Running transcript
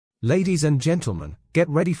Ladies and gentlemen, get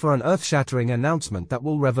ready for an earth-shattering announcement that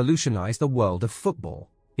will revolutionize the world of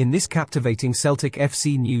football. In this captivating Celtic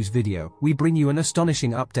FC news video, we bring you an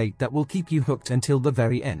astonishing update that will keep you hooked until the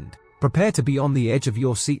very end. Prepare to be on the edge of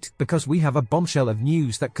your seat because we have a bombshell of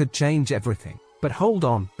news that could change everything. But hold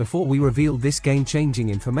on, before we reveal this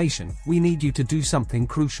game-changing information, we need you to do something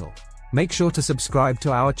crucial. Make sure to subscribe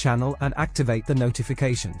to our channel and activate the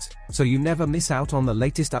notifications, so you never miss out on the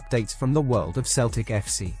latest updates from the world of Celtic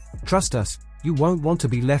FC. Trust us, you won't want to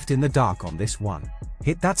be left in the dark on this one.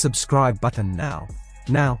 Hit that subscribe button now.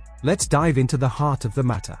 Now, let's dive into the heart of the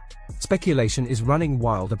matter. Speculation is running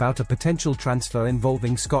wild about a potential transfer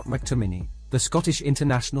involving Scott McTominay, the Scottish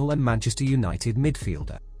international and Manchester United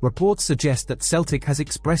midfielder. Reports suggest that Celtic has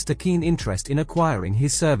expressed a keen interest in acquiring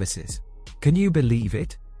his services. Can you believe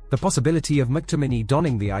it? The possibility of McTominay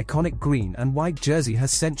donning the iconic green and white jersey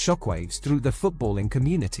has sent shockwaves through the footballing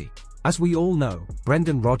community. As we all know,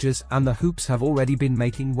 Brendan Rodgers and the Hoops have already been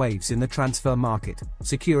making waves in the transfer market,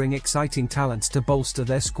 securing exciting talents to bolster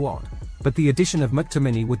their squad. But the addition of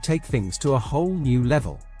McTominay would take things to a whole new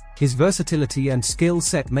level. His versatility and skill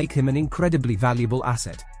set make him an incredibly valuable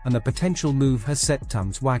asset, and the potential move has set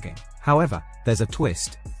tongues wagging. However, there's a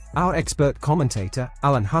twist. Our expert commentator,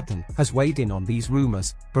 Alan Hutton, has weighed in on these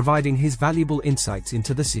rumors, providing his valuable insights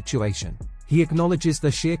into the situation. He acknowledges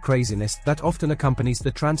the sheer craziness that often accompanies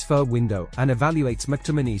the transfer window and evaluates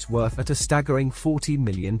McTominay's worth at a staggering £40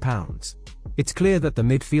 million. It's clear that the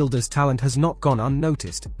midfielder's talent has not gone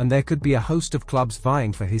unnoticed, and there could be a host of clubs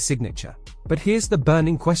vying for his signature. But here's the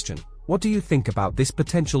burning question: what do you think about this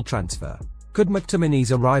potential transfer? Could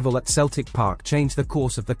McTominay's arrival at Celtic Park change the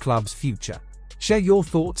course of the club's future? Share your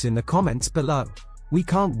thoughts in the comments below. We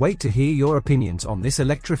can't wait to hear your opinions on this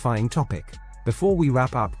electrifying topic. Before we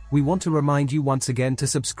wrap up, we want to remind you once again to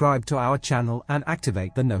subscribe to our channel and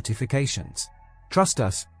activate the notifications. Trust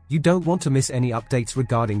us, you don't want to miss any updates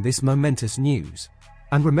regarding this momentous news.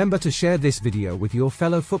 And remember to share this video with your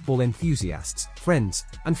fellow football enthusiasts, friends,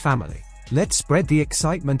 and family. Let's spread the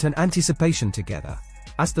excitement and anticipation together.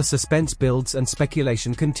 As the suspense builds and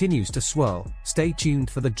speculation continues to swirl, stay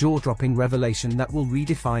tuned for the jaw-dropping revelation that will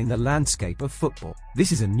redefine the landscape of football.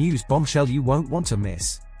 This is a news bombshell you won't want to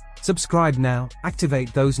miss. Subscribe now,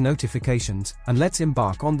 activate those notifications, and let's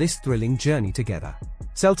embark on this thrilling journey together.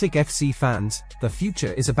 Celtic FC fans, the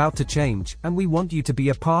future is about to change, and we want you to be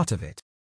a part of it.